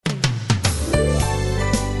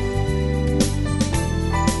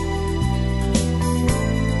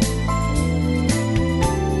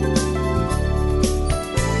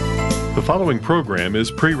following program is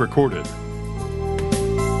pre-recorded.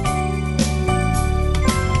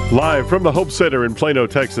 Live from the Hope Center in Plano,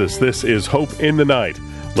 Texas, this is Hope in the Night,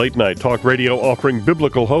 late-night talk radio offering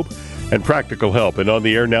biblical hope and practical help, and on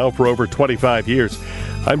the air now for over 25 years.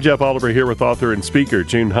 I'm Jeff Oliver here with author and speaker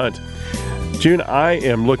June Hunt. June, I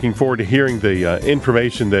am looking forward to hearing the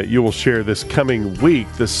information that you will share this coming week.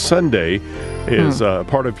 This Sunday is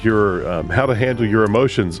part of your How to Handle Your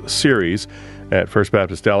Emotions series at First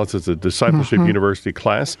Baptist Dallas. It's a discipleship university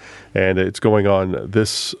class, and it's going on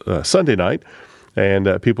this Sunday night.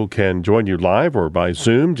 And people can join you live or by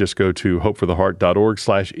Zoom. Just go to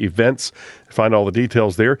hopefortheheart.org/events. Find all the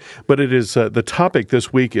details there. But it is the topic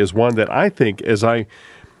this week is one that I think, as I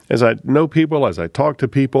know people, as I talk to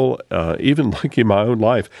people, even like in my own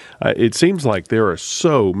life, it seems like there are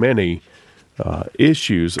so many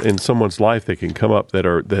issues in someone's life that can come up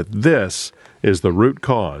that this is the root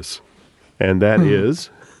cause, and that is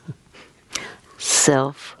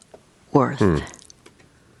self-worth.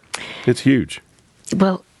 It's huge.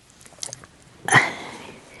 Well,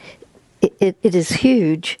 it is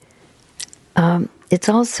huge. It's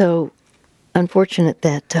also unfortunate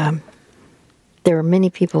that there are many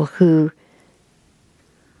people who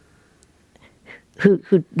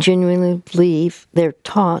genuinely believe, they're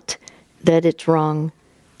taught that it's wrong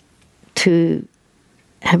to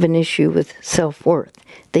have an issue with self-worth.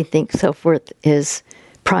 They think self-worth is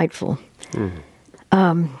prideful.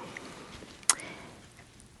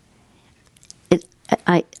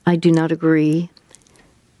 I do not agree.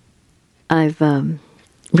 I've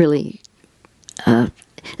really,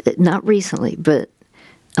 not recently, but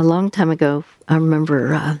a long time ago, I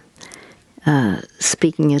remember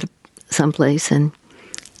speaking at someplace, and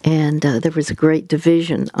there was a great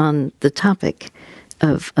division on the topic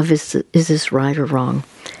of is this right or wrong?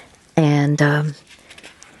 And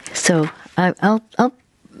so I'll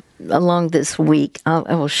along this week,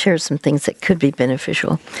 I will share some things that could be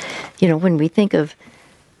beneficial. You know, when we think of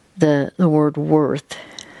the word worth,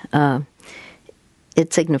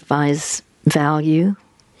 it signifies value,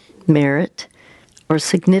 merit, or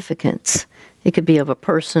significance. It could be of a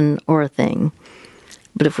person or a thing.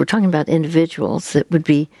 But if we're talking about individuals, it would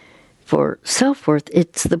be for self-worth,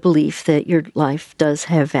 it's the belief that your life does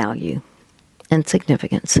have value and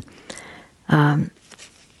significance.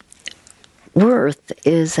 Worth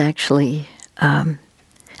is actually,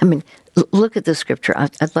 look at the scripture. I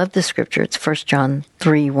love the scripture. It's 1 John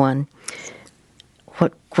 3:1.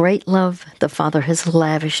 What great love the Father has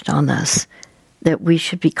lavished on us, that we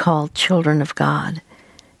should be called children of God.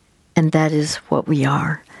 And that is what we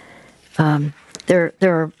are. There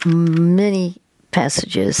are many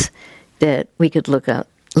passages that we could look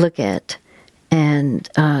at and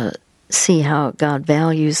see how God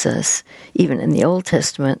values us. Even in the Old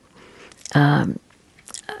Testament,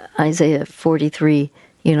 Isaiah 43,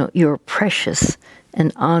 you're precious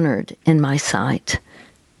and honored in my sight,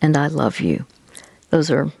 and I love you.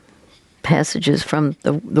 Those are passages from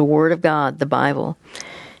the Word of God, the Bible.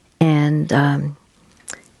 And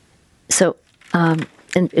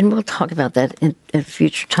and we'll talk about that in a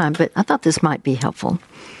future time, but I thought this might be helpful.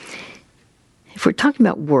 If we're talking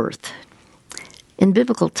about worth, in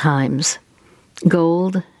biblical times,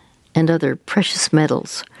 gold and other precious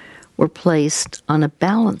metals were placed on a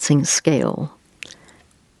balancing scale.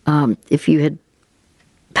 If you had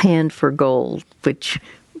panned for gold, which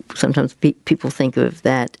sometimes people think of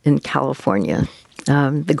that in California,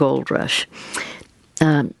 the gold rush,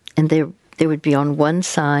 and there would be on one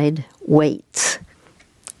side weights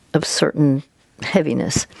of certain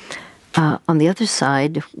heaviness. On the other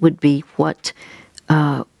side would be what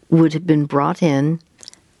would have been brought in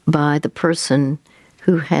by the person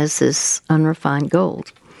who has this unrefined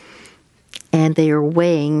gold. And they are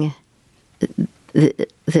weighing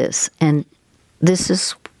this. And this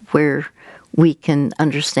is where we can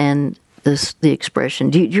understand the expression.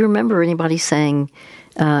 Do you remember anybody saying,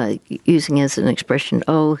 using as an expression,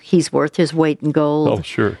 oh, he's worth his weight in gold? Oh,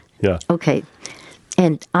 sure, yeah. Okay.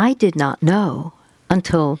 And I did not know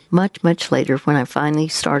until much, much later when I finally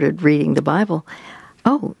started reading the Bible.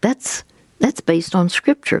 Oh, that's based on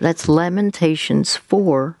Scripture. That's Lamentations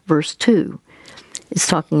 4, verse 2. It's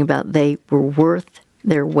talking about they were worth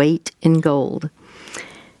their weight in gold.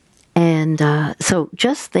 And so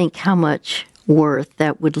just think how much worth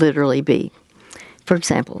that would literally be. For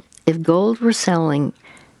example, if gold were selling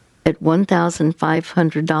at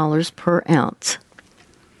 $1,500 per ounce,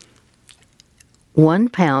 1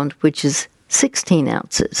 pound, which is 16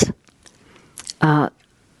 ounces,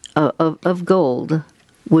 of gold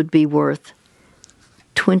would be worth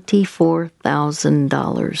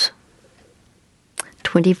 $24,000.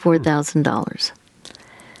 $24,000.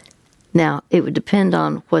 Now, it would depend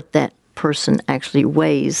on what that person actually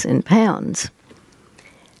weighs in pounds.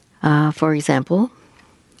 For example,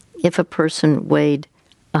 if a person weighed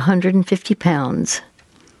 150 pounds,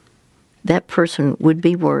 that person would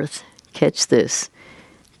be worth, catch this,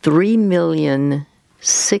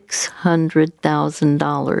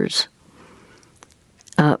 $3,600,000.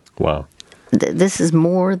 Wow. This is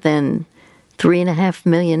more than $3.5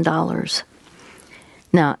 million.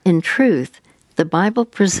 Now, in truth, the Bible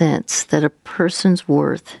presents that a person's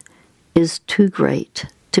worth is too great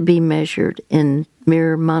to be measured in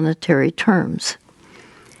mere monetary terms.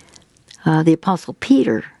 The Apostle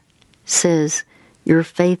Peter says, your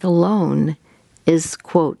faith alone is,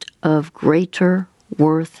 quote, of greater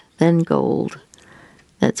worth than gold.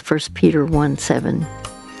 That's 1 Peter 1:7.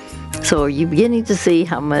 So are you beginning to see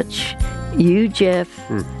how much you, Jeff,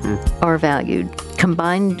 are valued?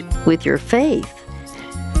 Combined with your faith,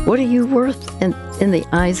 what are you worth in the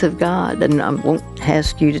eyes of God? And I won't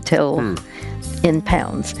ask you to tell in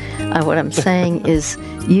pounds. What I'm saying is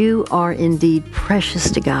you are indeed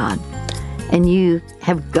precious to God, and you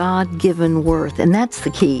have God-given worth, and that's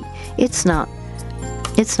the key. It's not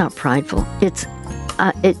prideful. It's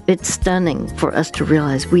stunning for us to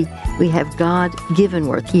realize we have God-given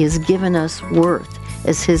worth. He has given us worth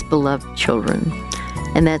as His beloved children.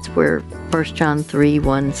 And that's where 1 John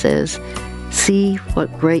 3:1 says, see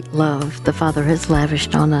what great love the Father has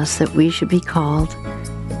lavished on us that we should be called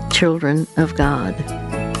children of God.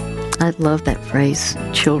 I love that phrase,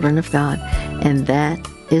 children of God. And that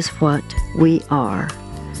is what we are.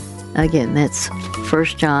 Again, that's 1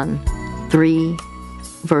 John 3,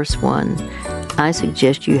 verse 1. I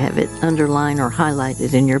suggest you have it underlined or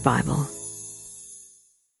highlighted in your Bible.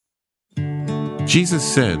 Jesus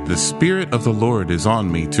said, the Spirit of the Lord is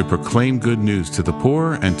on me to proclaim good news to the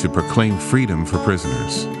poor and to proclaim freedom for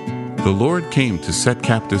prisoners. The Lord came to set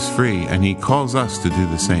captives free, and He calls us to do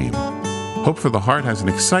the same. Hope for the Heart has an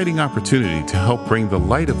exciting opportunity to help bring the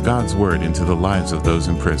light of God's Word into the lives of those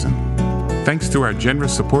in prison. Thanks to our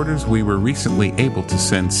generous supporters, we were recently able to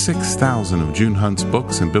send 6,000 of June Hunt's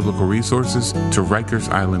books and biblical resources to Rikers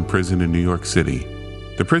Island Prison in New York City.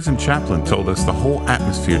 The prison chaplain told us the whole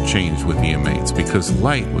atmosphere changed with the inmates because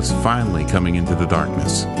light was finally coming into the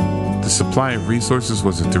darkness. The supply of resources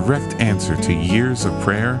was a direct answer to years of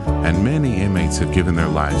prayer, and many inmates have given their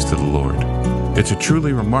lives to the Lord. It's a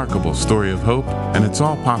truly remarkable story of hope, and it's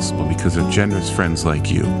all possible because of generous friends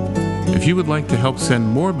like you. If you would like to help send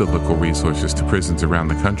more biblical resources to prisons around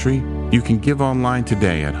the country, you can give online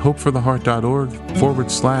today at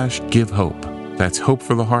hopefortheheart.org/give-hope. That's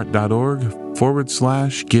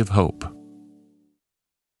hopefortheheart.org/give-hope.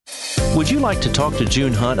 Would you like to talk to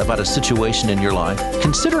June Hunt about a situation in your life?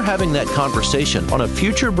 Consider having that conversation on a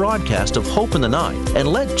future broadcast of Hope in the Night, and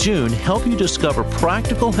let June help you discover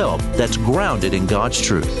practical help that's grounded in God's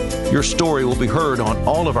truth. Your story will be heard on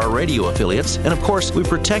all of our radio affiliates, and of course, we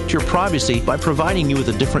protect your privacy by providing you with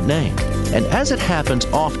a different name. And as it happens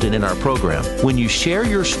often in our program, when you share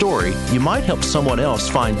your story, you might help someone else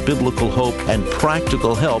find biblical hope and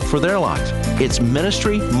practical help for their life. It's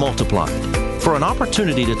ministry multiplied. For an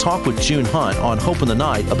opportunity to talk with June Hunt on Hope in the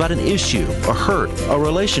Night about an issue, a hurt, a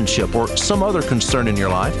relationship, or some other concern in your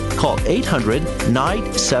life, call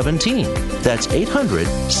 800-NIGHT-17. That's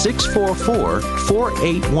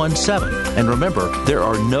 800-644-4817. And remember, there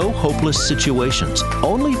are no hopeless situations,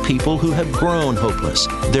 only people who have grown hopeless.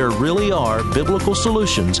 There really are biblical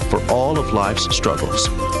solutions for all of life's struggles.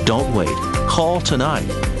 Don't wait. Call tonight.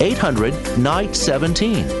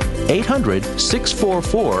 800-NIGHT-17.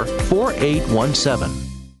 800-644-4817.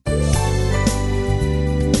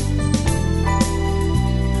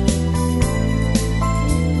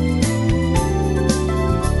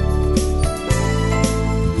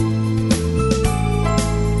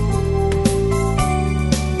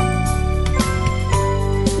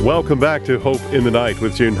 Welcome back to Hope in the Night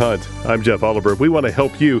with June Hunt. I'm Jeff Oliver. We want to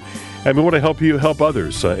help you, and we want to help you help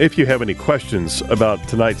others. If you have any questions about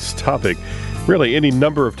tonight's topic, really any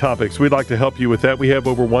number of topics, we'd like to help you with that. We have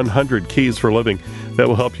over 100 keys for living that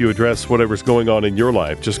will help you address whatever's going on in your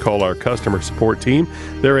life. Just call our customer support team.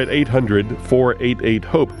 They're at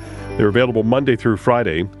 800-488-HOPE. They're available Monday through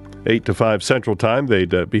Friday, 8 to 5 Central Time.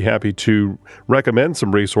 They'd be happy to recommend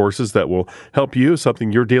some resources that will help you,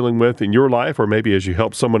 something you're dealing with in your life, or maybe as you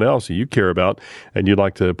help someone else you care about and you'd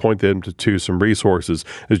like to point them to some resources.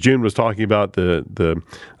 As June was talking about the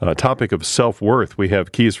topic of self-worth, we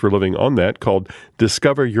have Keys for Living on that called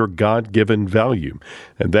Discover Your God-Given Value.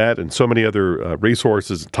 And that and so many other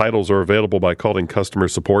resources, titles are available by calling customer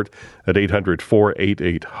support at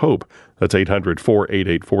 800-488-HOPE. That's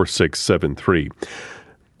 800-488-4673.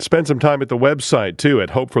 spend some time at the website, too, at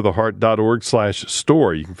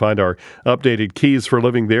hopefortheheart.org/store. You can find our updated Keys for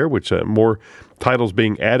Living there, which more titles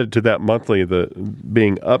being added to that monthly,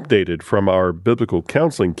 being updated from our biblical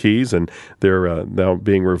counseling keys, and they're now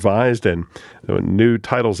being revised and new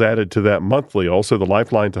titles added to that monthly. Also, the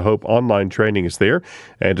Lifeline to Hope online training is there,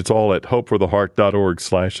 and it's all at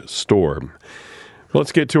hopefortheheart.org/store.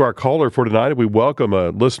 Let's get to our caller for tonight. We welcome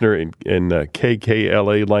a listener in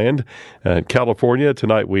KKLA land, California.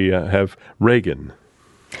 Tonight we have Reagan.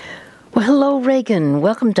 Well, hello, Reagan.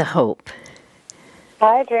 Welcome to Hope.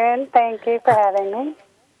 Hi, June. Thank you for having me.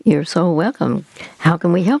 You're so welcome. How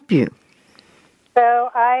can we help you?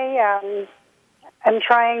 So I am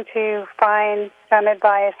trying to find some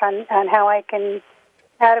advice on how I can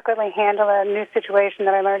adequately handle a new situation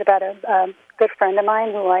that I learned about a good friend of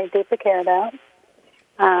mine who I deeply care about.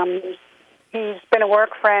 He's been a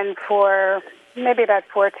work friend for maybe about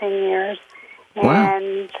 14 years. Wow.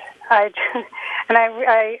 And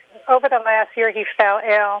I over the last year, he fell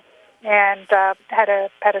ill and had a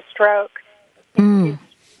stroke. He's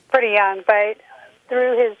pretty young, but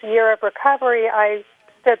through his year of recovery, I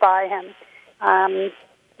stood by him.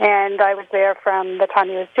 And I was there from the time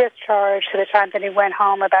he was discharged to the time that he went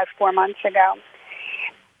home about 4 months ago.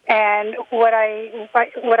 And what I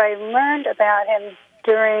learned about him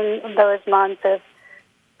during those months of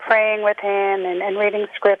praying with him and reading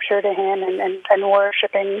scripture to him and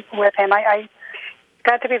worshiping with him, I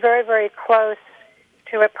got to be very, very close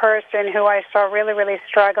to a person who I saw really, really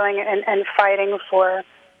struggling and fighting for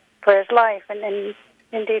his life. And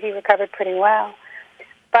indeed, he recovered pretty well.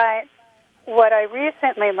 But what I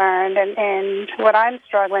recently learned and what I'm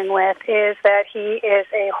struggling with is that he is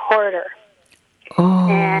a hoarder. Oh.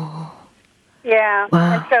 And, yeah.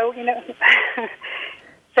 Wow. And so,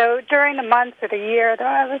 so during the months of the year,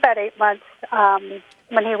 there was about 8 months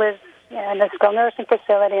when he was in the skilled nursing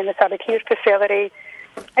facility, in the subacute facility.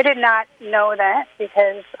 I did not know that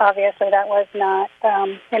because obviously that was not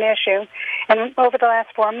an issue. And over the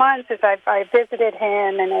last 4 months, as I visited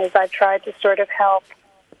him and as I've tried to sort of help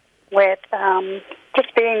with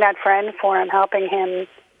just being that friend for him, helping him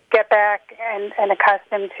get back and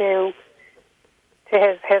accustomed to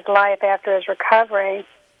his life after his recovery,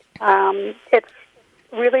 it's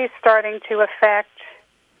really starting to affect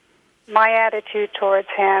my attitude towards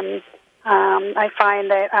him. I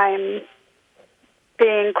find that I'm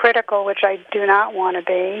being critical, which I do not want to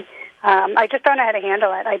be. I just don't know how to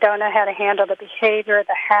handle it. I don't know how to handle the behavior,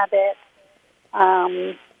 the habit.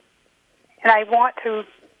 And I want to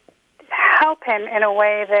help him in a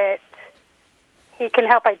way that he can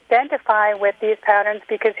help identify with these patterns,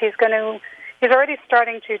 because he's already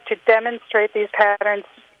starting to demonstrate these patterns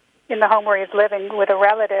in the home where he's living with a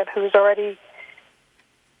relative who's already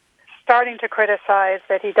starting to criticize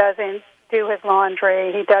that he doesn't do his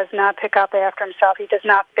laundry, he does not pick up after himself, he does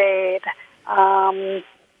not bathe, and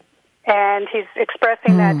he's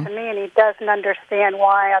expressing that to me, and he doesn't understand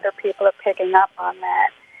why other people are picking up on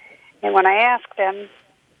that. And when I asked him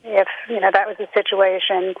if that was the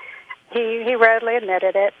situation, he readily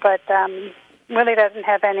admitted it, but really doesn't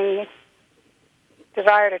have any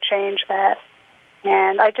desire to change that.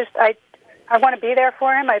 And I want to be there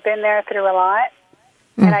for him. I've been there through a lot,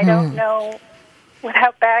 and I don't know,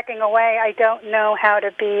 without backing away, I don't know how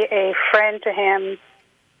to be a friend to him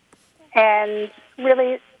and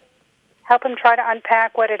really help him try to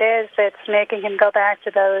unpack what it is that's making him go back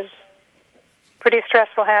to those pretty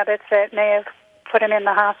stressful habits that may have put him in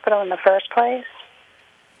the hospital in the first place.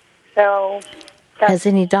 So, has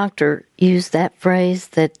any doctor used that phrase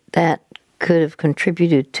that could have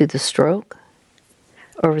contributed to the stroke?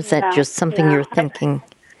 Or was that just something you're thinking?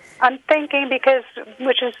 I'm thinking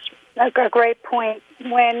which is a great point.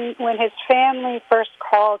 When his family first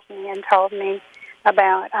called me and told me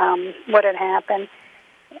about what had happened,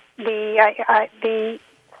 the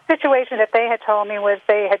situation that they had told me was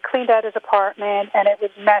they had cleaned out his apartment and it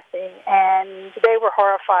was messy, and they were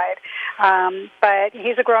horrified. But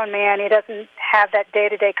he's a grown man. He doesn't have that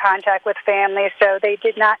day-to-day contact with family, so they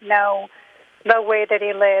did not know the way that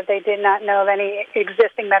he lived. They did not know of any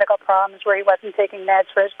existing medical problems where he wasn't taking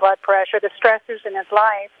meds for his blood pressure, the stressors in his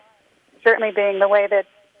life, certainly being the way that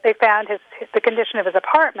they found the condition of his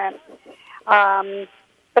apartment.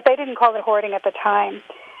 But they didn't call it hoarding at the time.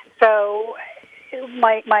 So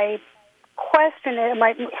my question,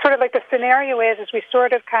 sort of like the scenario is we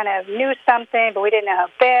sort of kind of knew something, but we didn't know how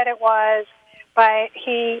bad it was. But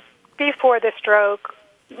he, before the stroke,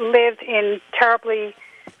 lived in terribly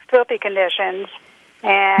filthy conditions,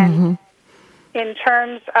 and in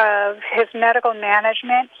terms of his medical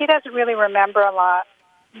management, he doesn't really remember a lot,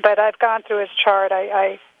 but I've gone through his chart.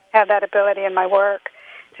 I have that ability in my work,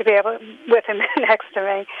 to be able with him next to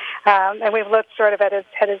me, and we've looked sort of at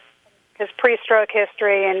his pre-stroke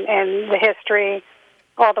history and the history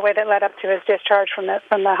all the way that led up to his discharge from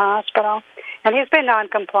the hospital. And he's been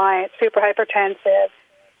non-compliant, super hypertensive.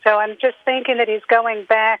 So I'm just thinking that he's going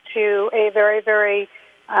back to a very, very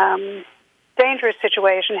dangerous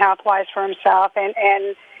situation health-wise for himself,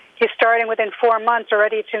 and he's starting within 4 months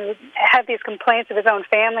already to have these complaints of his own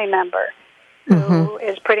family member, who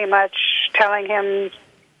is pretty much telling him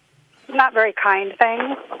not very kind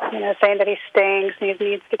things, saying that he stinks and he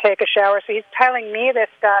needs to take a shower. So he's telling me this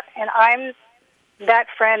stuff, and I'm that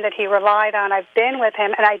friend that he relied on. I've been with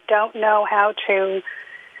him, and I don't know how to.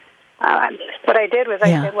 What I did was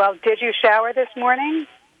I said, well, did you shower this morning?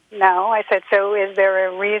 No. I said, so is there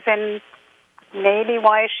a reason maybe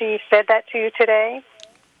why she said that to you today?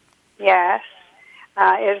 Yes.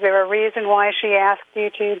 Is there a reason why she asked you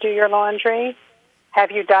to do your laundry?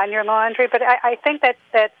 Have you done your laundry? But I think that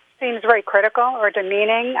seems very critical or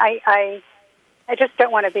demeaning. I just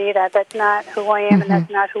don't want to be that. That's not who I am, and that's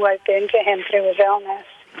not who I've been to him through his illness.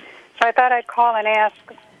 So I thought I'd call and ask,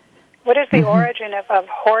 what is the origin of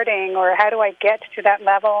hoarding, or how do I get to that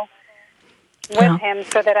level with him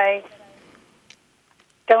so that I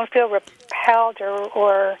don't feel repelled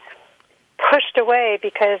or pushed away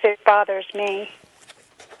because it bothers me?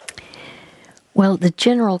 Well, the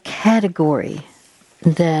general category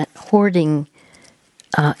that hoarding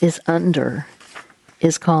is under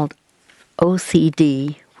is called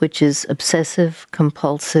OCD, which is obsessive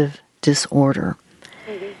compulsive disorder.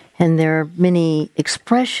 And there are many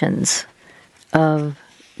expressions of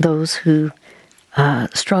those who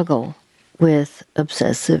struggle with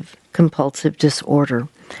obsessive compulsive disorder.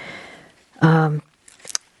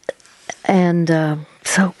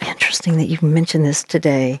 So interesting that you mentioned this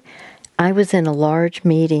today. I was in a large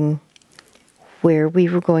meeting where we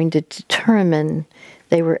were going to determine,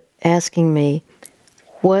 they were asking me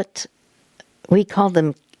what we call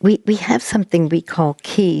them. We have something we call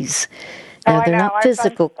keys. Now, they're not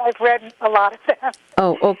physical. I've read a lot of them.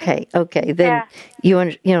 Oh, okay. Then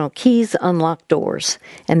keys unlock doors,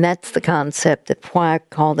 and that's the concept. That's why I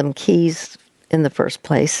call them keys in the first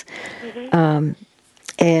place.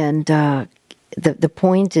 The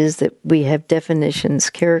point is that we have definitions,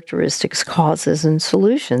 characteristics, causes, and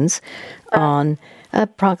solutions on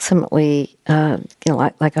approximately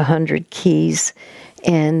like 100 keys,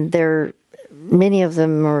 and many of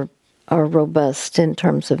them are robust in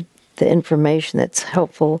terms of the information that's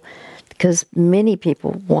helpful, because many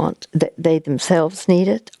people want that they themselves need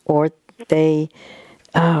it, or they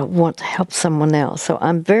want to help someone else. So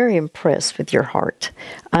I'm very impressed with your heart.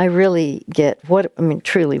 I really get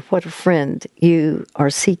truly, what a friend you are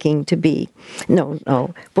seeking to be. No,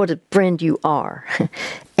 what a friend you are.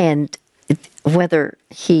 And whether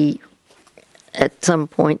he at some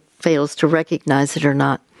point fails to recognize it or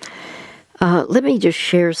not. Let me just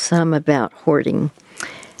share some about hoarding.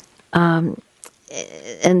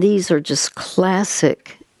 And these are just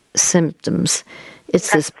classic symptoms.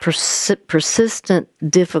 It's this persistent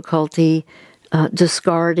difficulty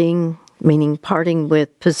discarding, meaning parting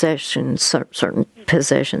with possessions, certain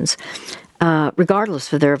possessions,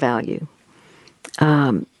 regardless of their value.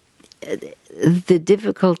 The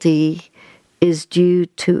difficulty is due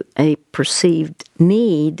to a perceived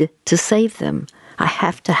need to save them. I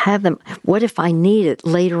have to have them. What if I need it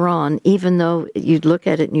later on, even though you look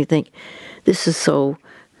at it and you think, this is so,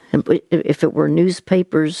 if it were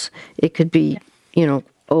newspapers, it could be,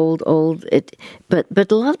 old.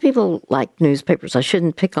 But a lot of people like newspapers. I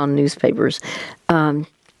shouldn't pick on newspapers.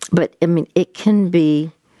 But, it can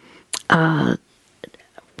be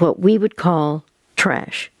what we would call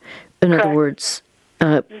trash. In other words,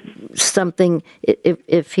 something,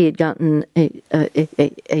 if he had gotten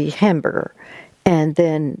a hamburger, and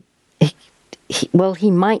then, he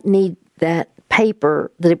might need that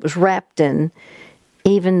paper that it was wrapped in,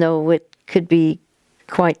 even though it could be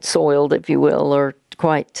quite soiled, if you will, or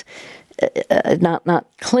quite not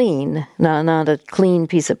clean, not a clean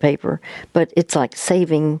piece of paper. But it's like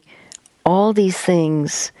saving all these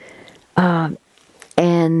things,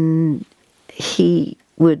 and he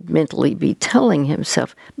would mentally be telling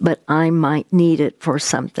himself, but I might need it for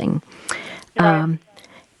something. Right.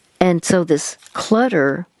 And so this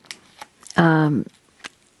clutter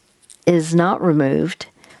is not removed,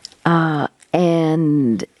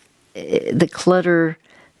 and the clutter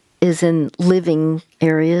is in living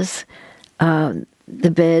areas, the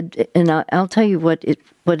bed, and I'll tell you what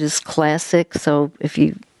is classic. So if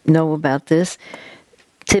you know about this,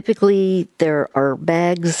 typically there are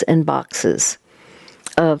bags and boxes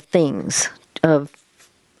of things, of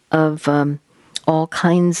all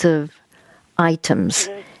kinds of items.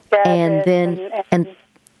 and then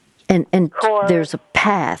there's a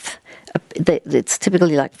path. It's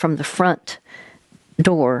typically like from the front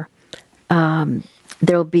door.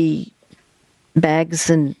 There'll be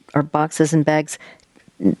bags or boxes and bags,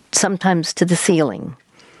 sometimes to the ceiling.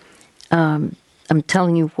 I'm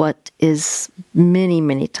telling you what is many,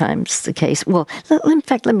 many times the case. Well, in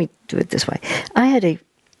fact, let me do it this way. I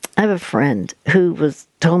have a friend who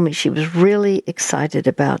told me she was really excited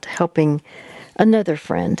about helping another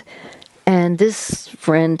friend, and this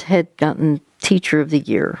friend had gotten Teacher of the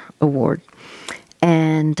Year award,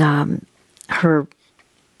 and her,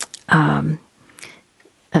 I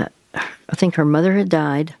think her mother had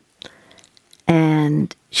died,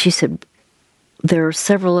 and she said, there are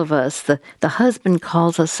several of us, the husband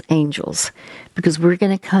calls us angels, because we're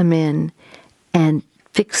going to come in and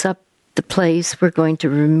fix up the place. We're going to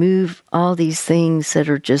remove all these things that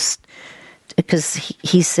are just, because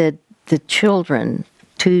he said the children,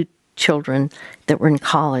 2 children that were in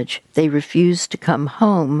college, they refused to come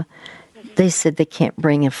home. They said they can't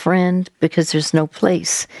bring a friend because there's no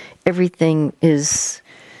place. Everything is,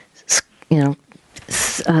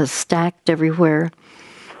 stacked everywhere.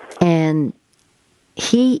 And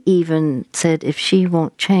he even said, if she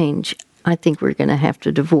won't change, I think we're going to have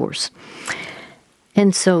to divorce.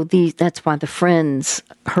 And so that's why her friends,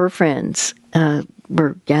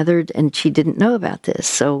 were gathered, and she didn't know about this.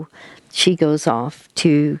 So she goes off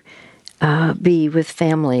to be with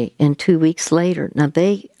family, and 2 weeks later. Now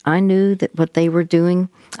I knew that what they were doing.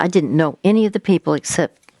 I didn't know any of the people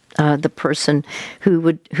except the person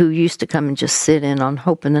who used to come and just sit in on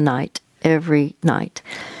Hope in the Night every night.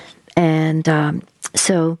 And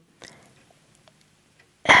so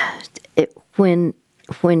when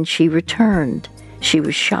she returned, she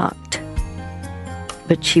was shocked,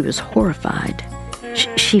 but she was horrified.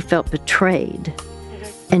 She felt betrayed,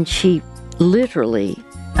 and she literally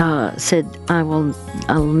said,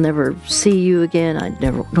 I'll never see you again. I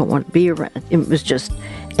don't want to be around. It was just,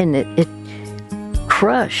 and it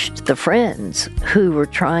crushed the friends who were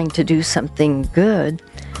trying to do something good.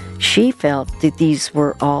 She felt that these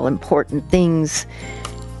were all important things,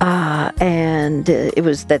 and it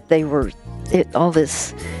was that all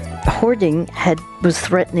this hoarding was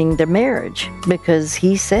threatening their marriage, because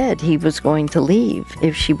he said he was going to leave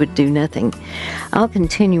if she would do nothing. I'll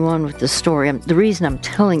continue on with the story. The reason I'm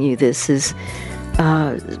telling you this is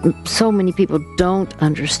so many people don't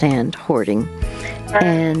understand hoarding,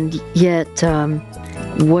 and yet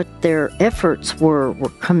what their efforts were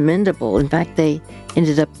commendable. In fact, they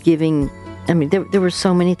ended up giving, there were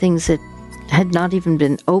so many things that had not even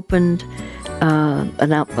been opened,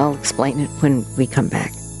 and I'll explain it when we come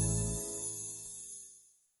back.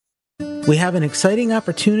 We have an exciting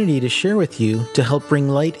opportunity to share with you to help bring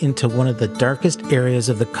light into one of the darkest areas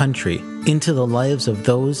of the country, into the lives of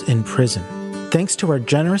those in prison. Thanks to our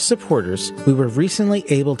generous supporters, we were recently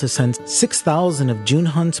able to send 6,000 of June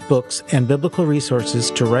Hunt's books and biblical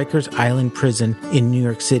resources to Rikers Island Prison in New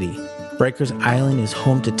York City. Rikers Island is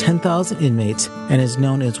home to 10,000 inmates and is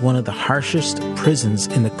known as one of the harshest prisons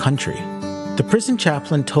in the country. The prison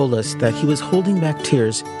chaplain told us that he was holding back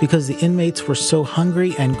tears because the inmates were so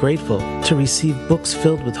hungry and grateful to receive books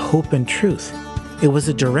filled with hope and truth. It was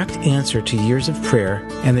a direct answer to years of prayer,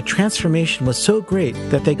 and the transformation was so great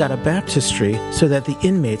that they got a baptistry so that the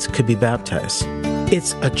inmates could be baptized.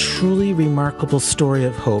 It's a truly remarkable story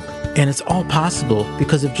of hope, and it's all possible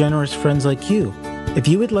because of generous friends like you. If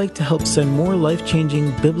you would like to help send more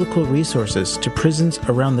life-changing biblical resources to prisons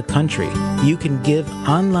around the country, you can give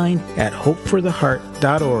online at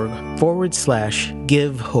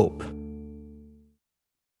hopefortheheart.org/give hope.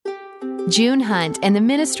 June Hunt and the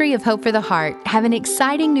Ministry of Hope for the Heart have an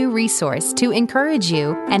exciting new resource to encourage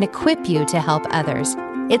you and equip you to help others.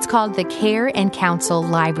 It's called the Care and Counsel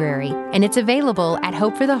Library, and it's available at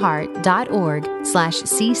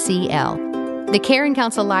hopefortheheart.org/CCL. The Care and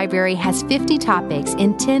Counsel Library has 50 topics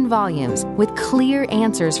in 10 volumes with clear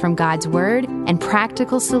answers from God's Word and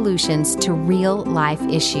practical solutions to real-life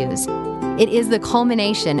issues. It is the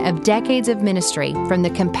culmination of decades of ministry from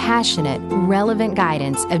the compassionate, relevant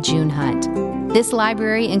guidance of June Hunt. This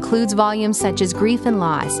library includes volumes such as Grief and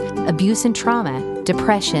Loss, Abuse and Trauma,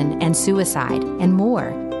 Depression and Suicide, and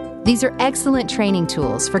more. These are excellent training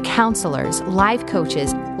tools for counselors, life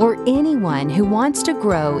coaches, or anyone who wants to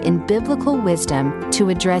grow in biblical wisdom to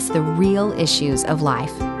address the real issues of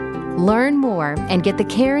life. Learn more and get the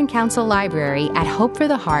Care and Counsel Library at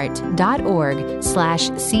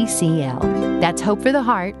hopefortheheart.org/CCL. That's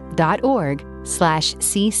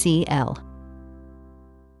hopefortheheart.org/CCL.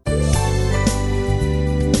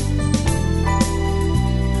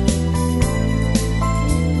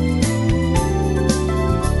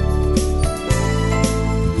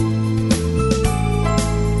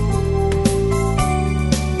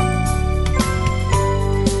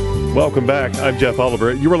 Welcome back. I'm Jeff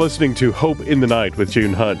Oliver. You are listening to Hope in the Night with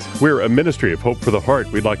June Hunt. We're a ministry of Hope for the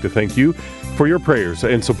Heart. We'd like to thank you for your prayers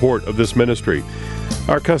and support of this ministry.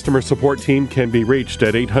 Our customer support team can be reached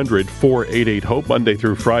at 800-488-HOPE, Monday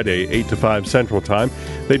through Friday, 8 to 5 Central Time.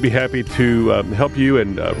 They'd be happy to help you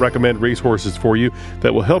and recommend resources for you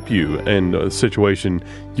that will help you in the situation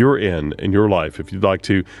you're in your life. If you'd like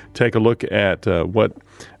to take a look at what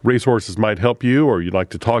resources might help you, or you'd like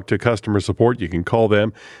to talk to customer support, you can call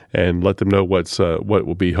them and let them know what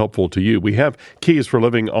will be helpful to you. We have Keys for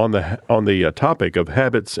Living on the topic of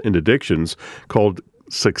habits and addictions called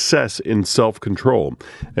Success in Self-Control,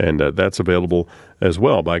 and that's available as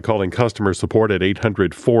well by calling customer support at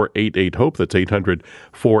 800-488-HOPE. That's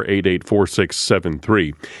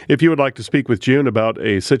 800-488-4673. If you would like to speak with June about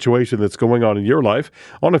a situation that's going on in your life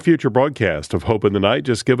on a future broadcast of Hope in the Night,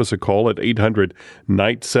 just give us a call at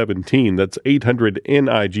 800-NIGHT-17. That's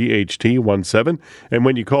 800-NIGHT-17. And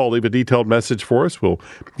when you call, leave a detailed message for us. We'll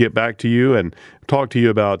get back to you and talk to you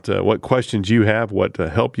about what questions you have, what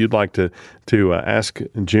help you'd like to ask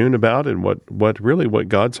June about, and what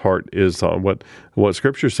God's heart is on, what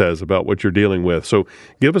Scripture says about what you're dealing with. So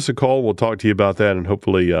give us a call. We'll talk to you about that and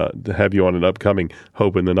hopefully have you on an upcoming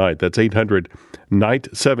Hope in the Night. That's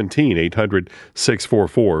 800-NIGHT-17,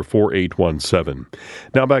 800-644-4817.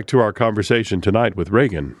 Now back to our conversation tonight with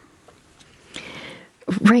Reagan.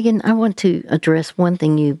 Reagan, I want to address one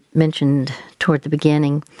thing you mentioned toward the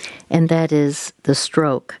beginning, and that is the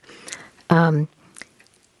stroke.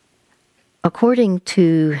 According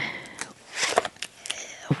to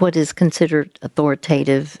what is considered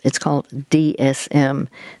authoritative, it's called DSM,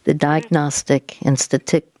 the Diagnostic and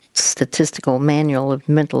Statistical Manual of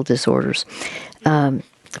Mental Disorders, number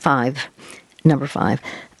 5.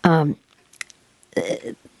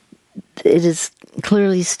 It is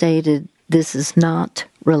clearly stated this is not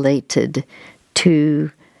related to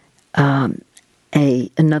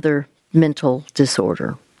another mental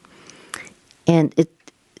disorder. And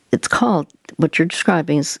it's called, what you're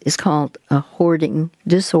describing is called a hoarding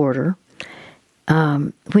disorder.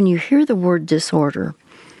 When you hear the word disorder,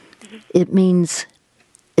 it means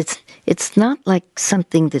it's not like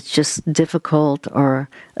something that's just difficult or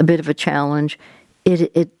a bit of a challenge.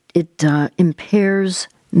 It impairs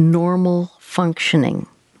normal functioning.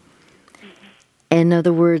 In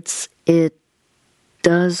other words, it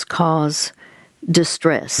does cause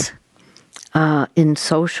distress in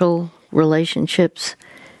social relationships,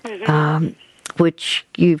 which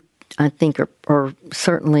you, I think, are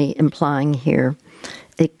certainly implying here.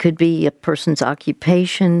 It could be a person's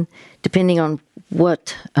occupation, depending on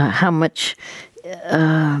how much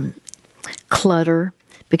clutter,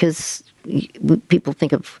 because people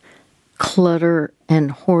think of clutter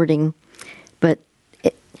and hoarding, but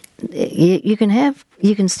you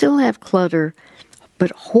can still have clutter,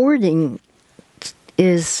 but hoarding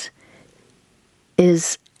is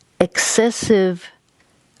excessive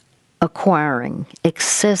acquiring.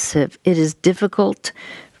 Excessive. It is difficult.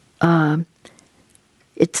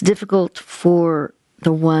 It's difficult for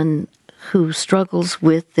the one who struggles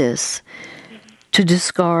with this to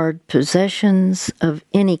discard possessions of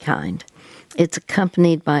any kind. It's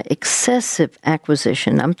accompanied by excessive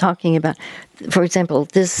acquisition. I'm talking about, for example,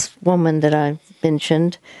 this woman that I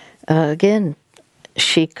mentioned, again,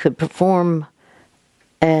 she could perform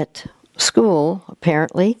at school,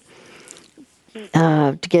 apparently,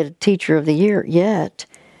 to get a Teacher of the Year, yet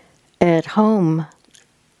at home,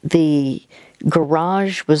 the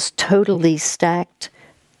garage was totally stacked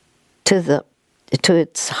to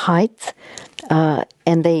its height,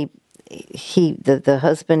 and the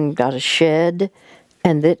husband got a shed,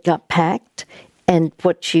 and it got packed. And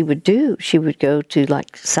what she would do, she would go to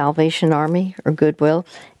like Salvation Army or Goodwill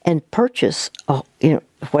and purchase,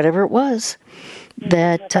 whatever it was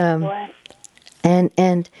that,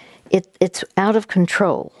 and it's out of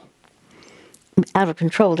control. Out of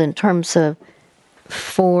control in terms of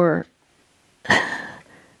for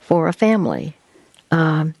a family.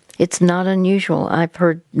 It's not unusual. I've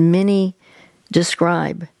heard many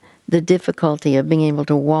describe the difficulty of being able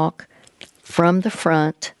to walk from the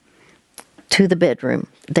front to the bedroom.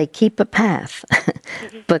 They keep a path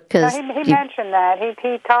because he mentioned that.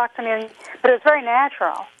 He talked to me, but it was very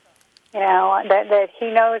natural. That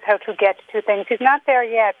he knows how to get to things. He's not there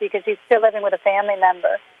yet because he's still living with a family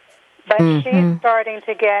member. But she's starting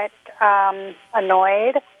to get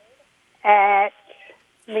annoyed at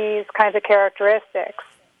these kinds of characteristics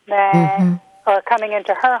that are coming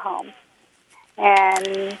into her home.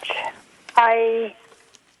 And I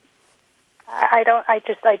don't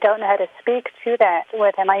know how to speak to that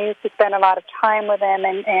with him. I used to spend a lot of time with him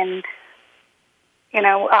and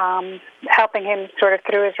helping him sort of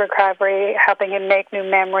through his recovery, helping him make new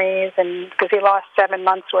memories, and because he lost 7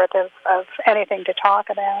 months worth of anything to talk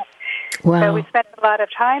about. Wow. So we spent a lot of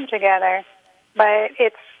time together, but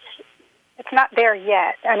it's not there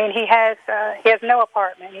yet. I mean, he has no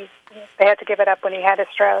apartment. They had to give it up when he had a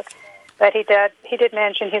stroke. But he did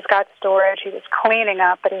mention he's got storage. He was cleaning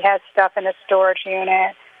up, but he has stuff in a storage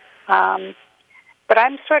unit. But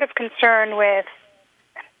I'm sort of concerned with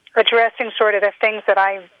addressing sort of the things that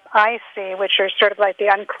I see, which are sort of like the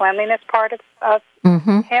uncleanliness part of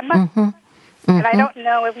him. Mm-hmm. And I don't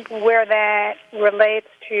know where that relates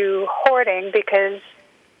to hoarding, because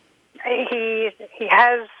he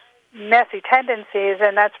has messy tendencies,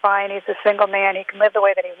 and that's fine. He's a single man. He can live the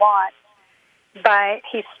way that he wants. But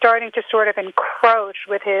he's starting to sort of encroach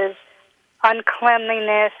with his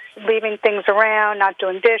uncleanliness, leaving things around, not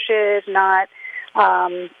doing dishes, not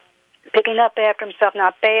picking up after himself,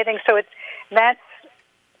 not bathing. So that's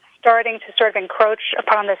starting to sort of encroach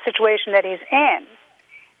upon the situation that he's in.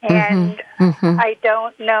 And I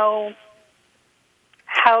don't know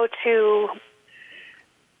how to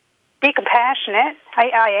be compassionate.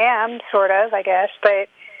 I am, sort of, I guess, but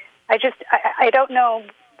I don't know.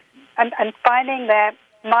 I'm finding that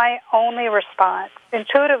my only response,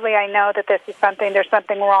 intuitively I know that there's something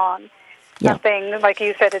wrong, something, like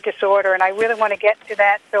you said, a disorder, and I really want to get to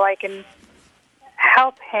that so I can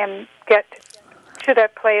help him get to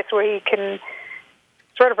that place where he can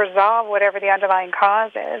sort of resolve whatever the underlying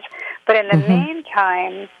cause is. But in the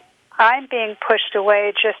meantime, I'm being pushed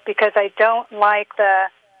away just because I don't like the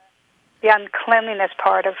uncleanliness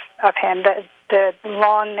part of him, the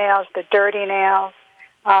long nails, the dirty nails,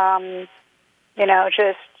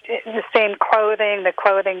 just the same clothing. The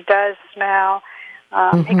clothing does smell.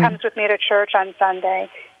 He comes with me to church on Sunday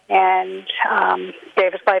and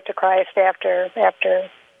gave his life to Christ after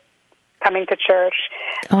coming to church.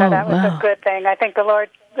 So that was a good thing. I think the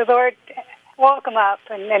Lord woke him up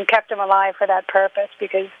and kept him alive for that purpose,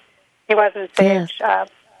 because he wasn't saved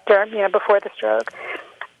before the stroke.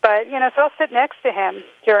 But so I'll sit next to him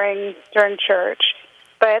during church.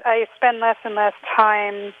 But I spend less and less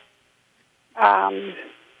time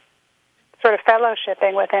sort of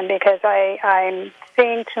fellowshipping with him, because I'm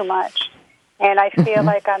seeing too much, and I feel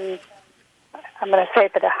like I'm going to say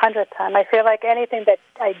it for the 100th time, I feel like anything that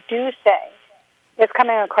I do say is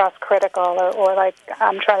coming across critical, or like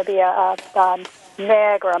I'm trying to be a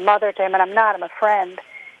neg or a mother to him, and I'm not. I'm a friend,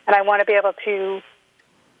 and I want to be able to,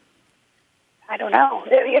 I don't know,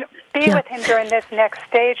 be with him during this next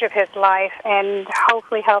stage of his life, and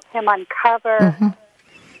hopefully help him uncover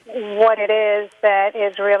what it is that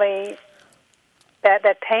is really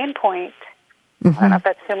that pain point. I don't know if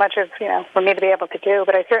that's too much of for me to be able to do,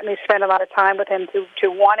 but I certainly spend a lot of time with him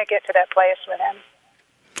to want to get to that place with him.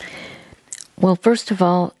 Well, first of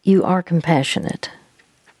all, you are compassionate.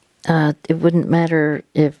 It wouldn't matter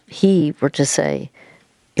if he were to say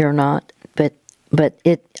you're not, but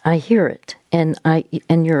I hear it,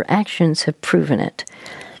 and your actions have proven it.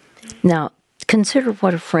 Now, consider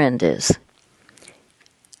what a friend is.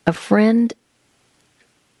 A friend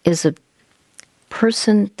is a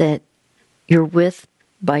person that you're with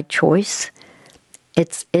by choice.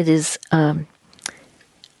 It is.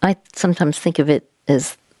 I sometimes think of it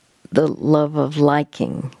as the love of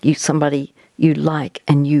liking. Somebody you like,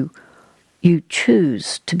 and you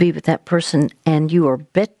choose to be with that person, and you are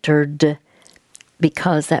bettered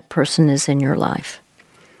because that person is in your life.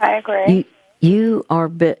 I agree. You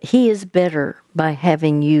are. He is better by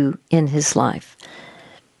having you in his life.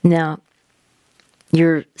 Now,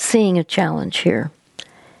 you're seeing a challenge here.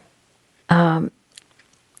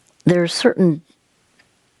 There are certain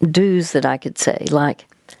do's that I could say, like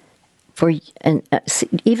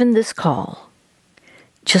even this call.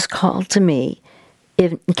 Just call to me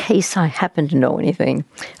in case I happen to know anything.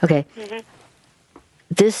 Okay.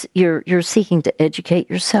 This you're seeking to educate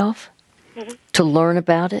yourself, to learn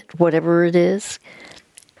about it, whatever it is,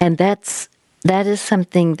 and that is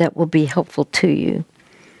something that will be helpful to you.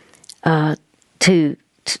 To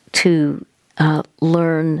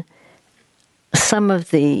learn some of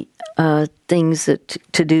the things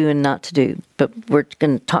to do and not to do, but we're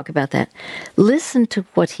going to talk about that. Listen to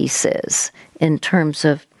what he says in terms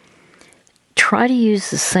of try to use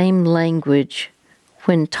the same language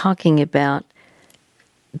when talking about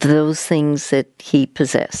those things that he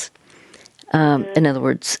possessed. In other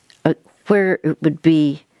words, where it would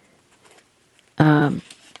be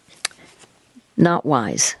not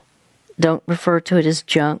wise. Don't refer to it as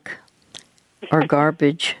junk or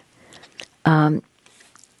garbage. But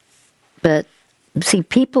see,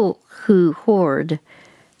 people who hoard,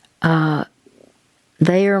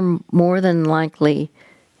 they are more than likely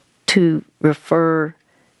to refer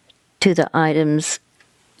to the items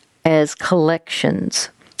as collections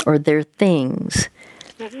or their things.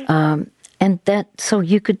 And that, so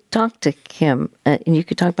you could talk to him and you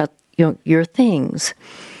could talk about your things.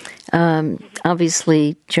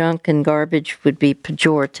 Obviously, junk and garbage would be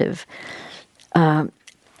pejorative. And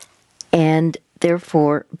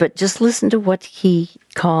therefore, but just listen to what he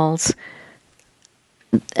calls,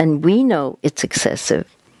 and we know it's excessive,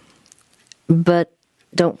 but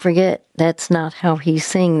don't forget, that's not how he's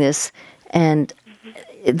seeing this. And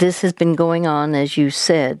this has been going on, as you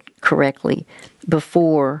said correctly,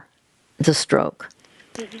 before the stroke.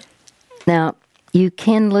 Now, you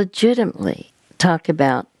can legitimately talk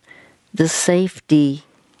about the safety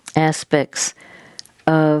aspects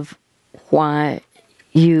of why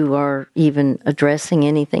you are even addressing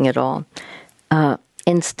anything at all.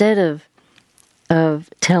 Instead of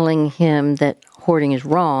telling him that hoarding is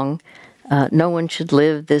wrong, no one should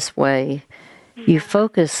live this way, you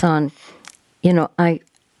focus on,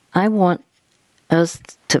 I want us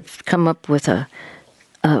to come up with a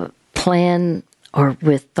plan or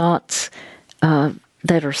with thoughts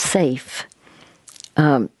that are safe,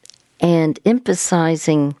 and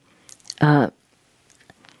emphasizing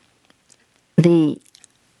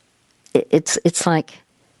it's like,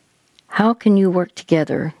 how can you work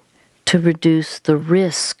together to reduce the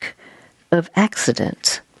risk of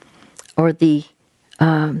accidents or the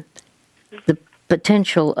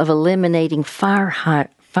potential of eliminating fire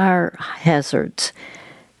hazards,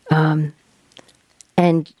 and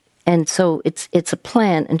so it's a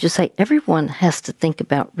plan, and just say everyone has to think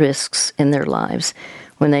about risks in their lives.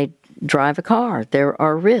 When they drive a car, there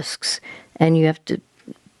are risks, and you have to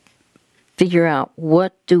figure out,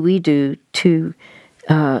 what do we do to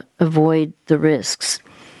avoid the risks.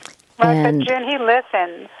 Well, and June, he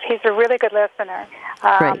listens. He's a really good listener.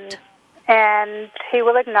 Right. And he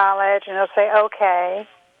will acknowledge, and he'll say, okay.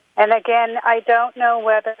 And again, I don't know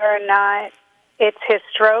whether or not it's his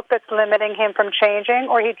stroke that's limiting him from changing,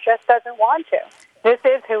 or he just doesn't want to. This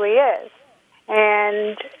is who he is.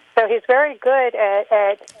 And so he's very good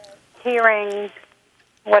at hearing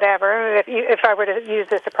whatever. If I were to use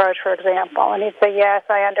this approach, for example, and he'd say, yes,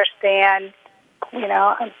 I understand,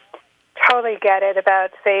 I totally get it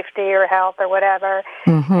about safety or health or whatever,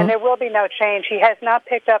 and there will be no change. He has not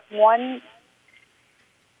picked up one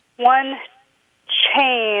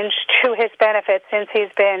change to his benefit since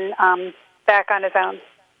he's been back on his own.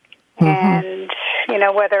 And,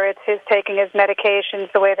 whether it's his taking his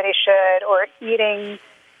medications the way that he should or eating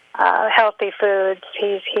healthy foods,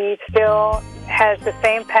 he still has the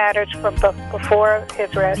same patterns from before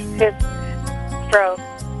his stroke.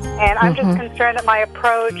 And I'm just concerned that my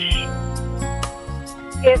approach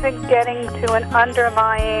isn't getting to an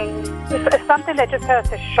underlying, something that just has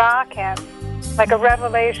to shock him, like a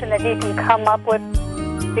revelation that he can come up with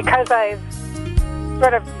because I've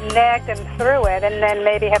sort of nagged him through it, and then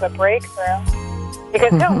maybe have a breakthrough.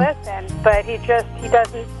 Because he'll listen, but he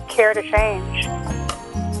doesn't care to change.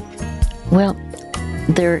 Well,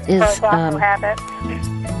 there is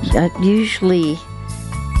usually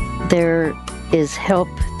there is help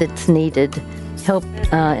that's needed. Help,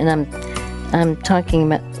 and I'm talking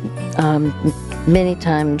about many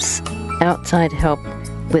times outside help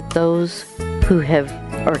with those who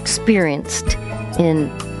are experienced in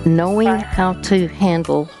knowing how to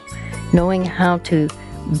handle, knowing how to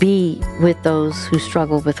be with those who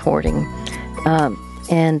struggle with hoarding.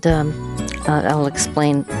 And I'll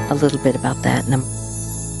explain a little bit about that.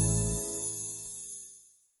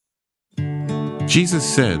 Jesus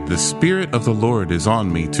said, "The Spirit of the Lord is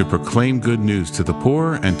on me to proclaim good news to the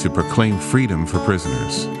poor and to proclaim freedom for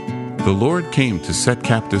prisoners." The Lord came to set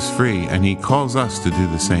captives free, and He calls us to do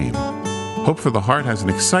the same. Hope for the Heart has an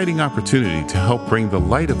exciting opportunity to help bring the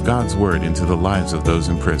light of God's Word into the lives of those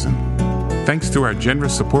in prison. Thanks to our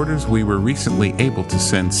generous supporters, we were recently able to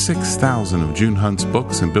send 6,000 of June Hunt's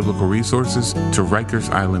books and biblical resources to Rikers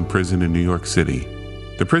Island Prison in New York City.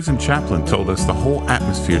 The prison chaplain told us the whole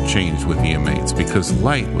atmosphere changed with the inmates because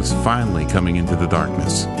light was finally coming into the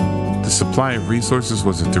darkness. The supply of resources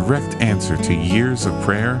was a direct answer to years of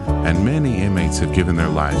prayer, and many inmates have given their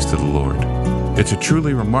lives to the Lord. It's a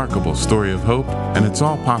truly remarkable story of hope, and it's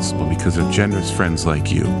all possible because of generous friends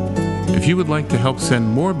like you. If you would like to help send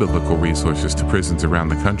more biblical resources to prisons around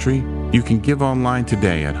the country, you can give online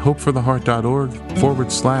today at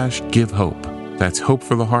hopefortheheart.org/givehope. That's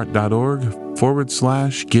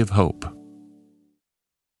hopefortheheart.org/givehope.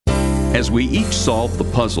 As we each solve the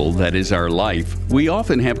puzzle that is our life, we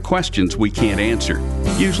often have questions we can't answer.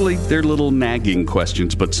 Usually they're little nagging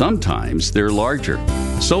questions, but sometimes they're larger.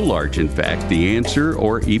 So large, in fact, the answer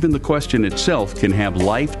or even the question itself can have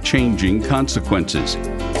life-changing consequences.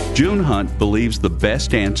 June Hunt believes the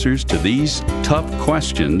best answers to these tough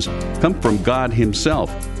questions come from God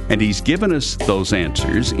Himself, and He's given us those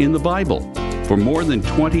answers in the Bible. For more than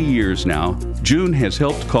 20 years now, June has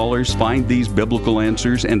helped callers find these biblical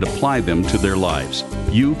answers and apply them to their lives.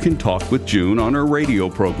 You can talk with June on her radio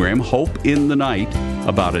program, Hope in the Night,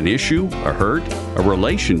 about an issue, a hurt, a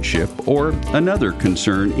relationship, or another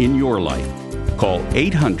concern in your life. Call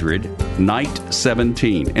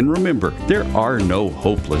 800-NIGHT-17. And remember, there are no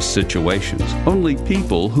hopeless situations, only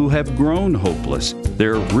people who have grown hopeless.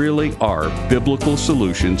 There really are biblical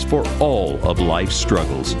solutions for all of life's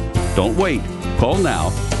struggles. Don't wait. Call now,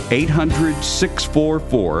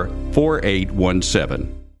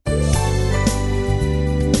 800-644-4817.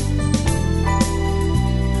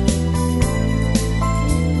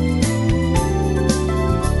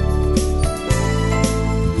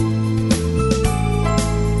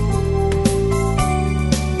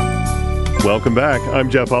 Welcome back. I'm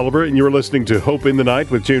Jeff Oliver, and you're listening to Hope in the Night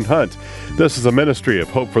with June Hunt. This is a ministry of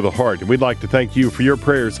Hope for the Heart, and we'd like to thank you for your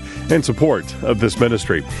prayers and support of this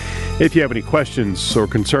ministry. If you have any questions or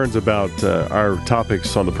concerns about our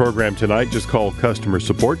topics on the program tonight, just call customer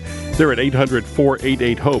support. They're at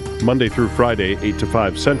 800-488-HOPE, Monday through Friday, 8 to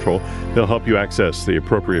 5 Central. They'll help you access the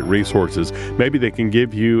appropriate resources. Maybe they can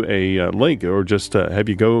give you a link or just have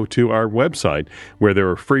you go to our website where there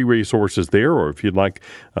are free resources there, or if you'd like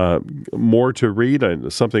more to read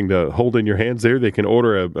and something to hold in your hands there, they can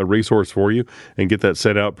order a resource for you and get that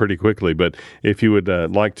set out pretty quickly. But if you would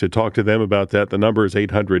like to talk to them about that, the number is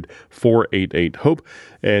 800-488-HOPE.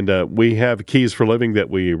 And we have Keys for Living that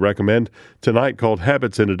we recommend tonight called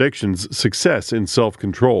Habits and Addictions, Success in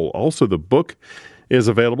Self-Control. Also, the book is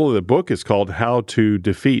available. The book is called How to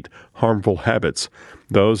Defeat Harmful Habits.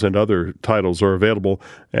 Those and other titles are available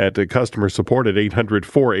at customer support at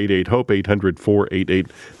 800-488-HOPE,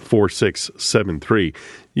 800-488-4673.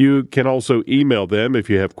 You can also email them if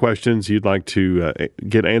you have questions you'd like to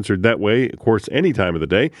get answered that way, of course, any time of the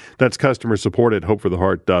day. That's customer support at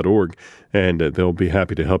hopefortheheart.org, and they'll be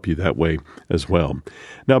happy to help you that way as well.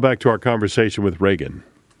 Now back to our conversation with Reagan.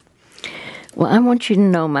 Well, I want you to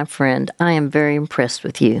know, my friend, I am very impressed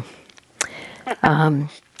with you.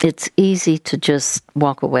 It's easy to just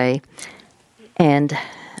walk away, and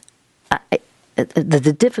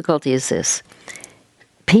the difficulty is this.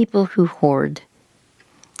 People who hoard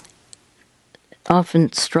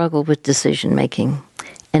often struggle with decision-making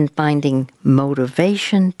and finding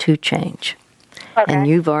motivation to change. Okay. And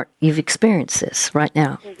you've experienced this right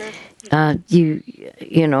now. Mm-hmm. You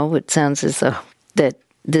know, it sounds as though that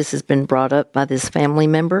this has been brought up by this family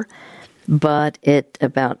member, but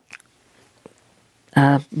about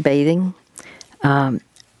bathing.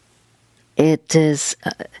 It is,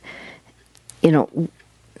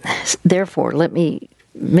 therefore, let me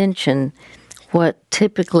mention what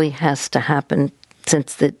typically has to happen,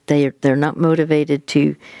 since that they're not motivated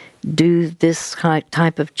to do this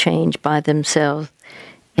type of change by themselves.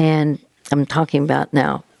 And I'm talking about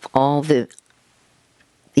now all the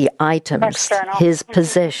items, external. His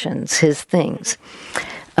possessions, his things.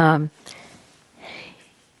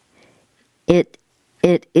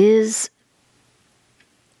 It is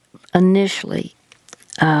initially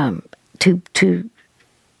to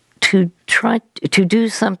try to do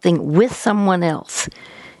something with someone else.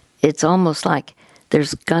 It's almost like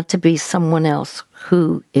there's got to be someone else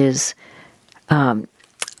who is. And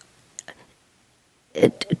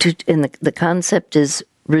the concept is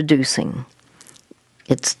reducing.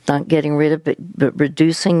 It's not getting rid of it, but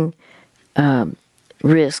reducing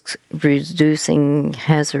risks, reducing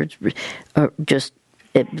hazards.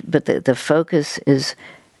 But the focus is,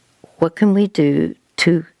 what can we do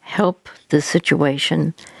to help the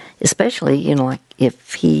situation, especially, like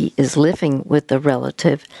if he is living with a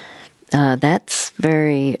relative, that's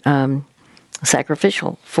very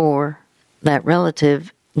sacrificial for that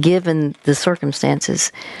relative, given the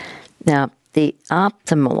circumstances. Now, the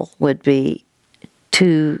optimal would be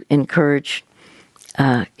to encourage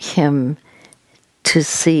him to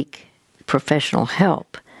seek professional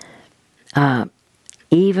help.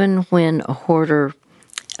 Even when a hoarder,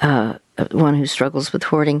 one who struggles with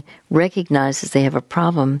hoarding, recognizes they have a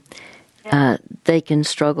problem, they can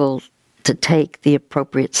struggle to take the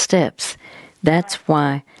appropriate steps. That's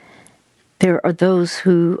why there are those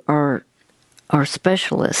who are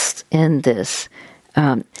specialists in this.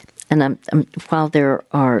 And while there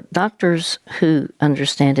are doctors who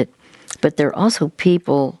understand it, but there are also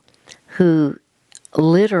people who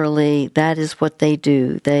literally, that is what they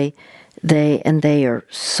do. they are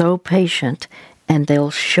so patient, and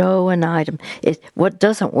they'll show an item. What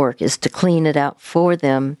doesn't work is to clean it out for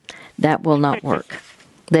them. That will not work.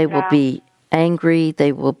 They will be angry.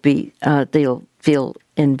 They will be. They'll feel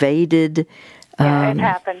invaded. Yeah, it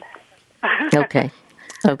happened. Okay.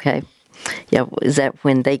 Yeah, is that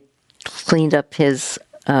when they cleaned up his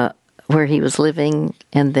where he was living,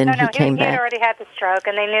 and then he came back? He had already had the stroke,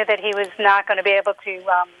 and they knew that he was not going to be able to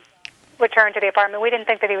return to the apartment. We didn't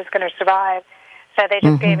think that he was going to survive, so they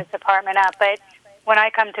just gave his apartment up. But when I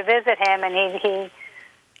come to visit him, and he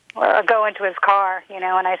go into his car, and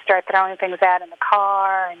I start throwing things out in the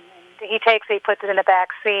car, and he puts it in the back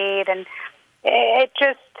seat, and it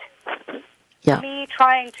just me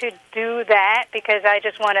trying to do that because I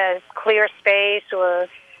just want to clear space or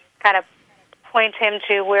kind of point him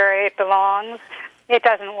to where it belongs. It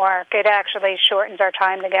doesn't work. It actually shortens our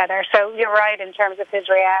time together. So you're right in terms of his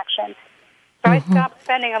reaction. So I stopped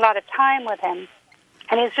spending a lot of time with him,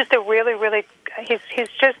 and he's just he's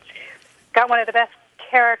just got one of the best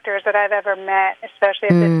characters that I've ever met, especially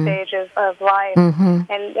at this stage of life.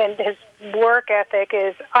 And his work ethic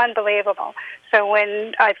is unbelievable. So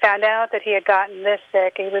when I found out that he had gotten this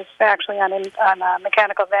sick, he was actually on a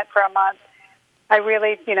mechanical vent for a month. I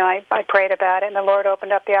really, I prayed about it, and the Lord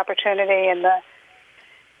opened up the opportunity and the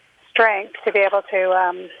strength to be able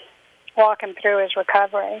to walk him through his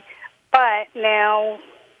recovery. But now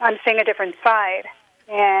I'm seeing a different side,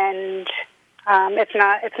 and it's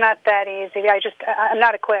not that easy. I'm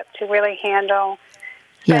not equipped to really handle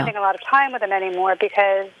spending a lot of time with him anymore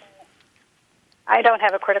because I don't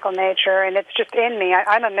have a critical nature, and it's just in me.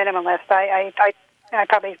 I'm a minimalist. I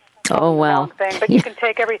probably oh wow wrong thing, but you can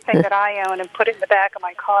take everything that I own and put it in the back of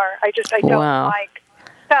my car. I don't like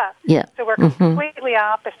stuff. Yeah. So we're completely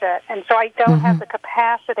opposite, and so I don't have the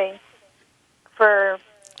capacity for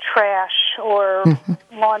trash or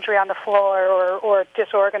laundry on the floor or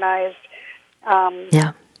disorganized. But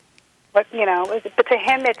but to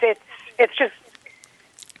him, it's just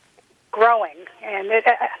growing, and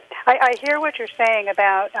I hear what you're saying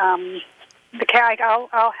about the care.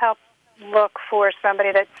 I'll help look for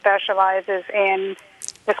somebody that specializes in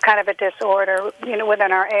this kind of a disorder,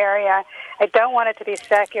 within our area. I don't want it to be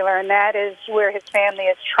secular, and that is where his family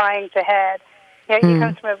is trying to head. He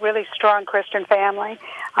comes from a really strong Christian family,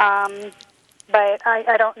 but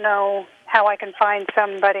I don't know how I can find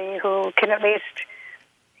somebody who can at least,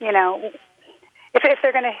 if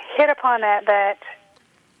they're going to hit upon that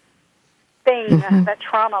thing, that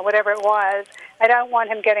trauma, whatever it was, I don't want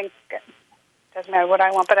him getting. Doesn't matter what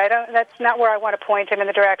I want, but that's not where I want to point him in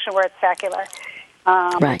the direction where it's secular.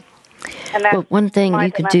 Right. And that's one thing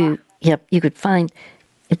you could do. Yep, you could find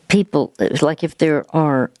people like if there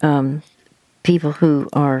are people who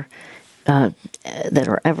are that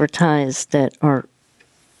are advertised that are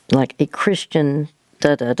like a Christian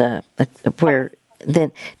where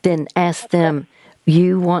then ask them.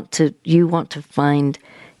 You want to find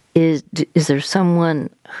is there someone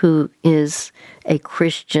who is a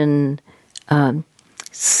Christian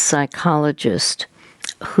psychologist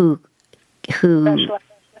who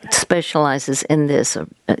specializes in this,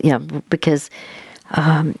 because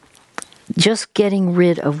just getting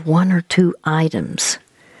rid of one or two items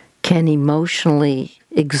can emotionally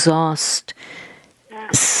exhaust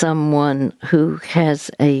someone who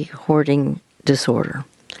has a hoarding disorder.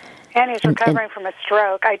 And he's recovering from a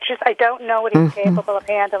stroke. I don't know what he's capable of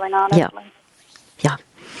handling, honestly. Yeah.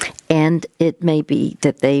 And it may be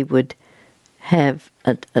that they would have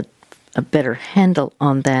a better handle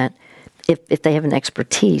on that. If they have an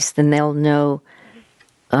expertise, then they'll know.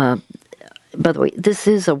 By the way, this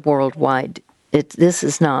is a worldwide. This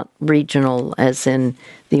is not regional, as in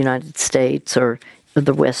the United States or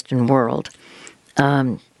the Western world,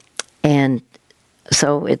 and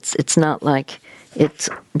so it's not like it's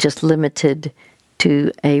just limited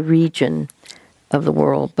to a region of the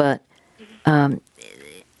world, but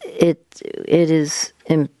it is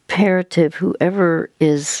imperative. Whoever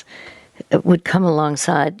would come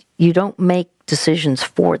alongside, you don't make decisions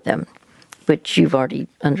for them, which you've already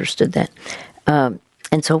understood that.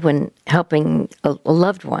 And so when helping a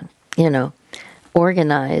loved one,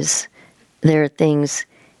 organize their things,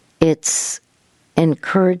 it's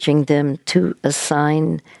encouraging them to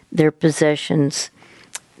assign their possessions.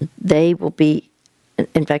 They will be,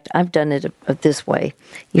 in fact, I've done it this way.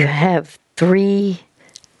 You have three,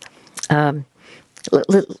 and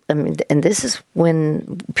this is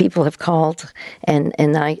when people have called, and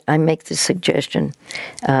I make the suggestion,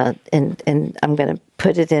 and I'm going to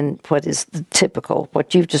put it in what is the typical,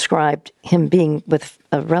 what you've described, him being with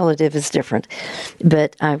a relative is different.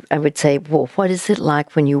 But I would say, well, what is it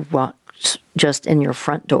like when you just in your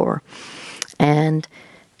front door. And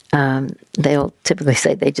they'll typically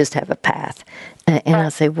say they just have a path. And I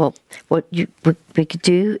say, well, what we could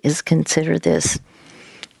do is consider this.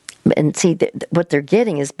 And see, what they're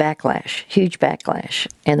getting is backlash, huge backlash.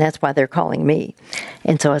 And that's why they're calling me.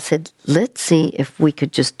 And so I said, let's see if we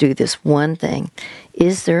could just do this one thing.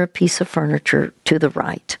 Is there a piece of furniture to the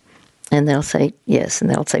right? And they'll say, yes. And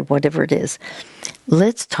they'll say, whatever it is.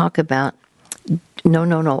 Let's talk about,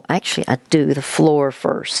 no. Actually, I do the floor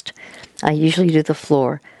first. I usually do the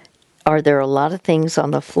floor. Are there a lot of things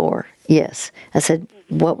on the floor? Yes. I said,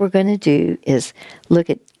 what we're going to do is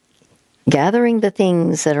look at gathering the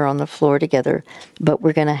things that are on the floor together, but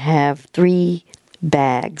we're going to have 3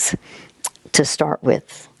 bags to start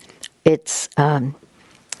with. It's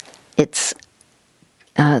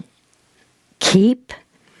keep,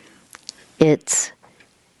 it's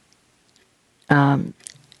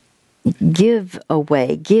give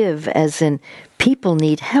away. Give as in people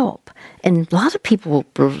need help. And a lot of people will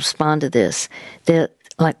respond to this. They're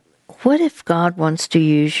like, what if God wants to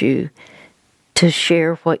use you to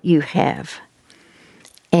share what you have?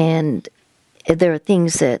 And there are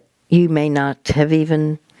things that you may not have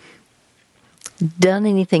even done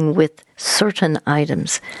anything with certain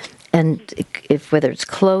items. And if whether it's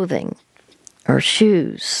clothing or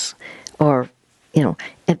shoes or,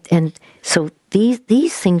 and so these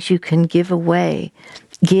things you can give away,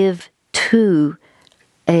 give to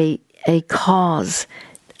a cause.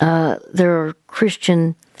 There are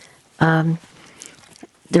Christian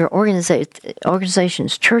there are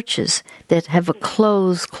organizations, churches that have a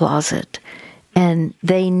clothes closet, and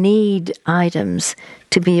they need items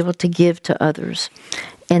to be able to give to others.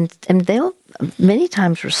 And they'll many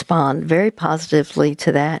times respond very positively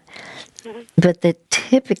to that, but they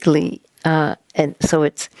typically, and so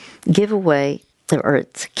it's give away, or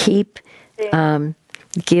it's keep,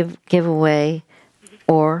 give away,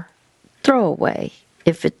 or throw away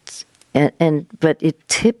if it's. But it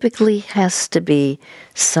typically has to be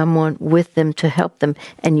someone with them to help them,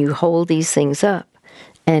 and you hold these things up,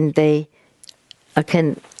 and they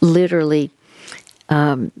can literally,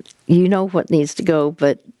 you know what needs to go,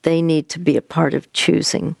 but they need to be a part of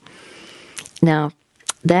choosing. Now,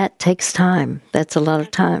 that takes time. That's a lot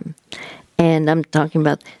of time, and I'm talking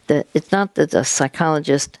about it's not that a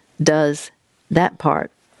psychologist does that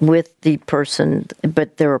part with the person,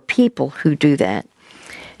 but there are people who do that.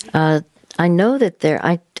 I know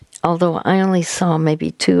that although I only saw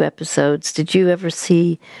maybe 2 episodes, did you ever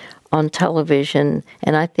see on television,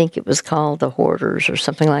 and I think it was called The Hoarders or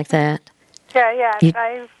something like that? Yeah.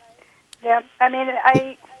 I've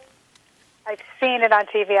seen it on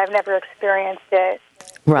TV. I've never experienced it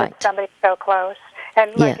with somebody so close.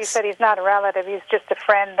 And like you said, he's not a relative. He's just a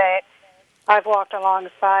friend that I've walked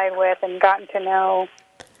alongside with and gotten to know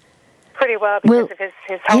pretty well because of his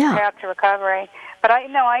whole path to recovery. But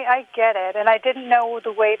I get it, and I didn't know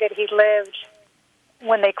the way that he lived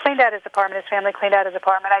when they cleaned out his apartment. His family cleaned out his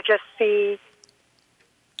apartment. I just see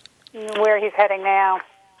where he's heading now.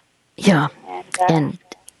 Yeah, and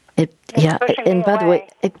by the way,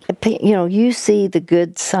 you see the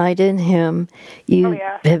good side in him.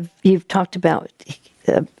 You've talked about.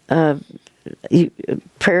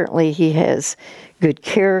 Apparently, he has good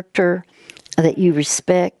character that you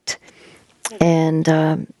respect, and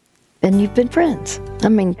you've been friends. I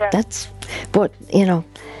mean, that's what,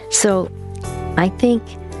 So I think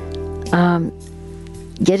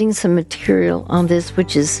getting some material on this,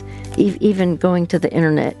 which is even going to the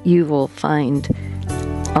internet, you will find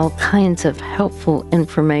all kinds of helpful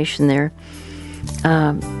information there,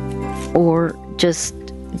 or just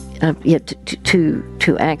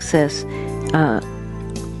to access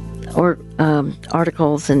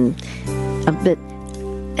articles and but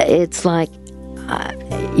it's like.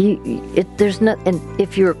 There's not, and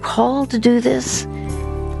if you're called to do this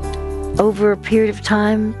over a period of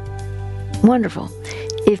time, wonderful.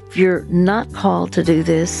 If you're not called to do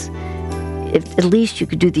this, at least you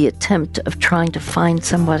could do the attempt of trying to find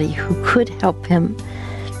somebody who could help him,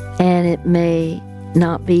 and it may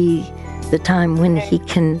not be the time when he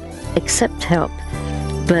can accept help,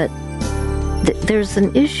 but there's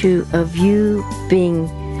an issue of you being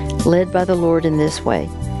led by the Lord in this way.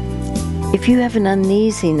 If you have an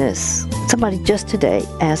uneasiness, somebody just today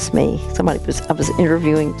asked me, I was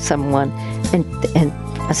interviewing someone, and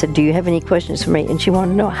I said, do you have any questions for me? And she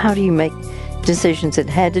wanted to know, how do you make decisions that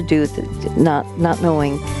had to do with not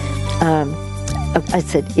knowing? I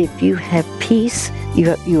said, if you have peace,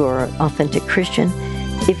 you are an authentic Christian.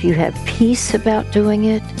 If you have peace about doing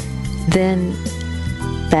it, then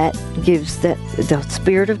that gives the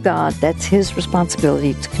Spirit of God, that's His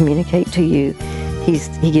responsibility to communicate to you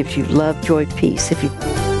He gives you love, joy, peace.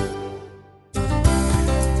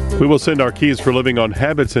 We will send our keys for living on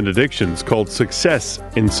habits and addictions called Success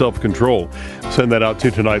in Self-Control. Send that out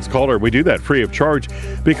to tonight's caller. We do that free of charge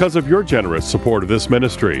because of your generous support of this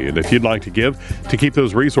ministry. And if you'd like to give to keep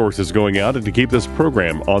those resources going out and to keep this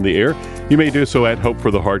program on the air, you may do so at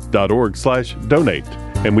hopefortheheart.org/donate.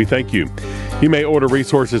 And we thank you. You may order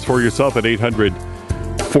resources for yourself at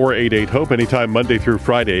 800-488-HOPE anytime Monday through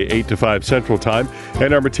Friday, 8 to 5 Central Time.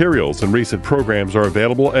 And our materials and recent programs are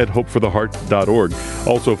available at hopefortheheart.org.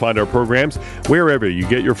 Also find our programs wherever you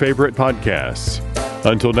get your favorite podcasts.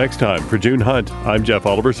 Until next time, for June Hunt, I'm Jeff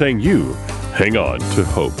Oliver saying you hang on to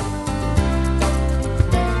hope.